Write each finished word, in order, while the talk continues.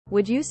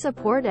Would you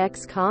support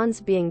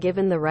ex-cons being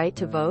given the right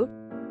to vote?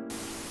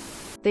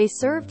 They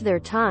served their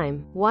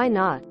time, why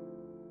not?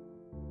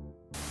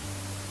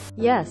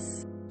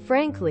 Yes.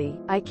 Frankly,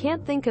 I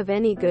can't think of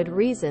any good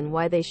reason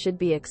why they should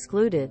be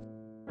excluded.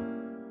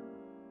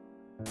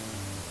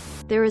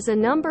 There is a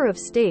number of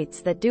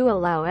states that do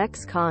allow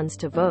ex-cons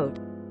to vote.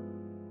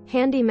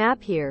 Handy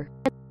map here.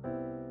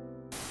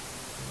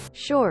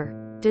 Sure,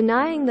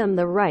 denying them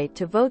the right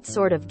to vote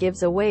sort of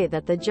gives away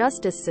that the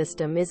justice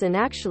system isn't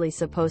actually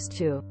supposed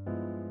to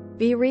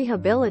be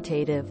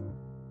rehabilitative.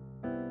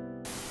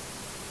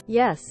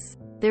 Yes,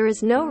 there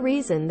is no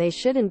reason they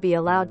shouldn't be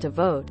allowed to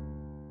vote.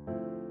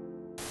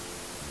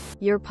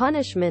 Your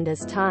punishment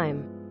is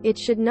time. It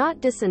should not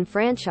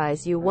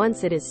disenfranchise you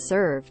once it is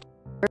served.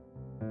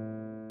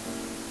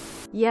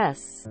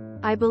 Yes,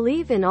 I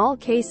believe in all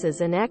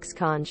cases an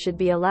ex-con should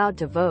be allowed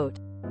to vote.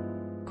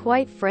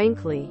 Quite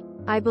frankly,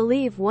 I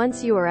believe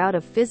once you are out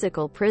of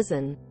physical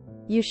prison,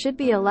 you should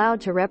be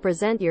allowed to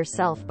represent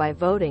yourself by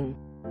voting.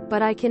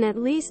 But I can at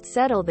least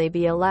settle they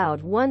be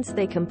allowed once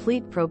they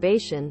complete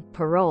probation,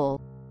 parole.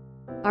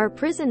 Our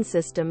prison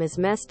system is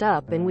messed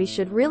up and we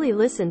should really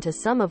listen to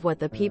some of what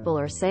the people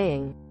are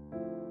saying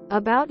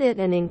about it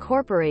and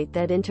incorporate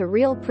that into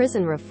real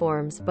prison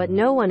reforms, but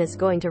no one is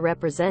going to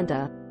represent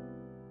a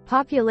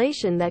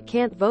population that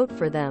can't vote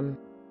for them.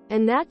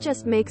 And that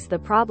just makes the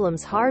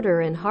problems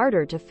harder and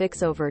harder to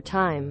fix over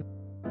time.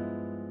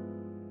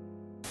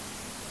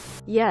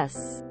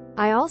 Yes,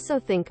 I also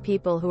think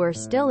people who are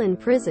still in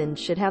prison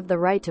should have the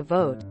right to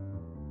vote.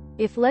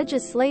 If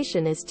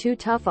legislation is too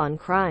tough on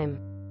crime,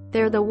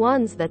 they're the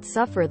ones that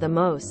suffer the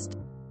most.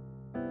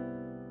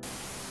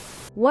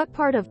 What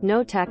part of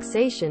no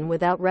taxation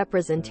without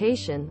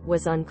representation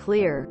was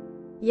unclear?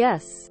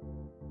 Yes.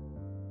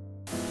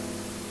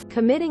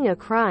 Committing a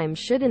crime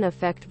shouldn't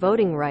affect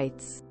voting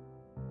rights.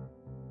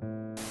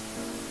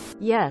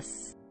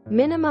 Yes.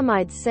 Minimum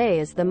I'd say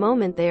is the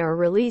moment they are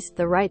released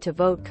the right to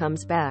vote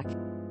comes back.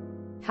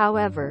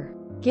 However,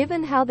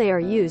 given how they are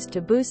used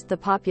to boost the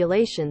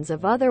populations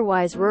of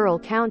otherwise rural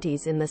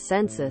counties in the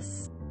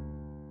census,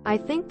 I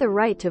think the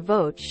right to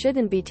vote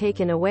shouldn't be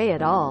taken away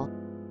at all.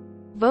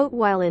 Vote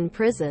while in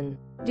prison.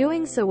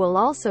 Doing so will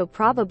also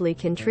probably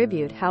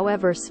contribute,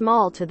 however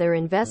small, to their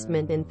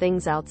investment in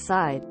things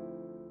outside.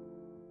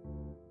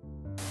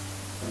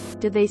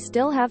 Do they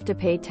still have to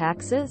pay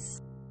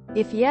taxes?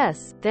 If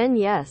yes, then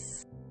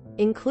yes.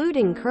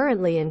 Including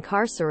currently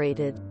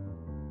incarcerated.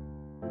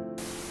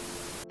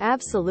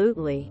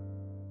 Absolutely.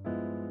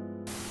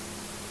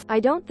 I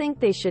don't think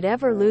they should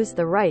ever lose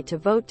the right to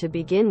vote to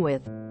begin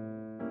with.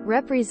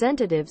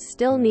 Representatives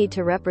still need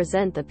to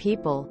represent the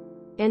people.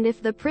 And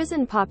if the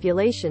prison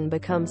population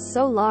becomes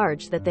so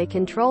large that they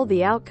control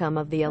the outcome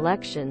of the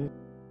election,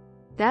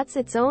 that's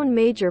its own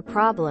major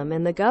problem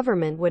and the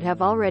government would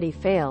have already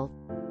failed.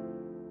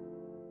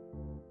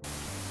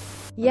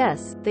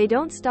 Yes, they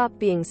don't stop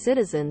being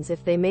citizens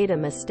if they made a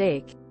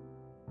mistake.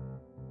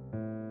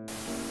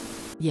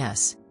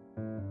 Yes.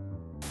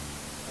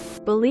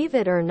 Believe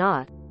it or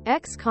not,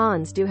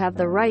 ex-cons do have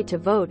the right to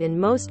vote in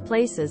most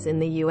places in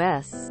the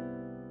US.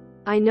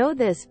 I know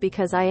this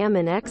because I am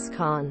an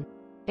ex-con.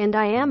 And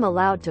I am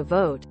allowed to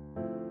vote.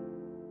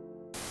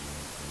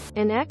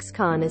 An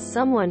ex-con is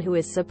someone who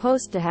is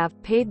supposed to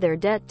have paid their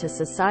debt to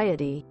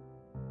society.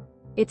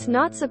 It's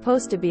not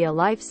supposed to be a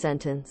life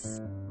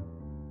sentence.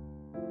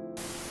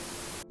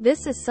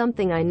 This is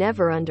something I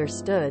never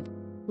understood.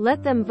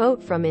 Let them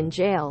vote from in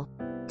jail.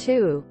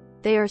 2.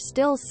 They are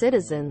still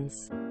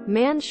citizens.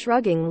 Man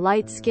shrugging,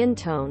 light skin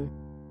tone.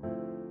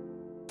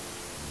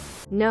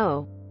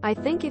 No. I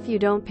think if you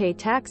don't pay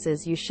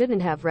taxes you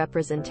shouldn't have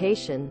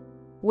representation.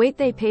 Wait,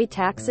 they pay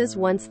taxes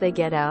once they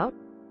get out?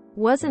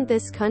 Wasn't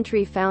this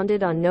country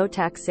founded on no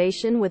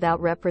taxation without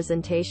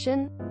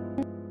representation?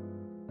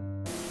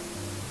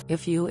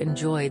 If you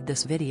enjoyed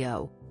this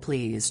video,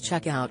 please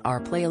check out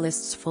our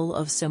playlists full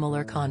of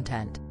similar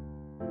content.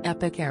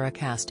 Epic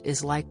Ericast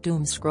is like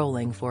doom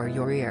scrolling for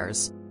your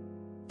ears.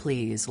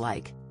 Please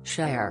like,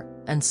 share,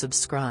 and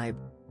subscribe.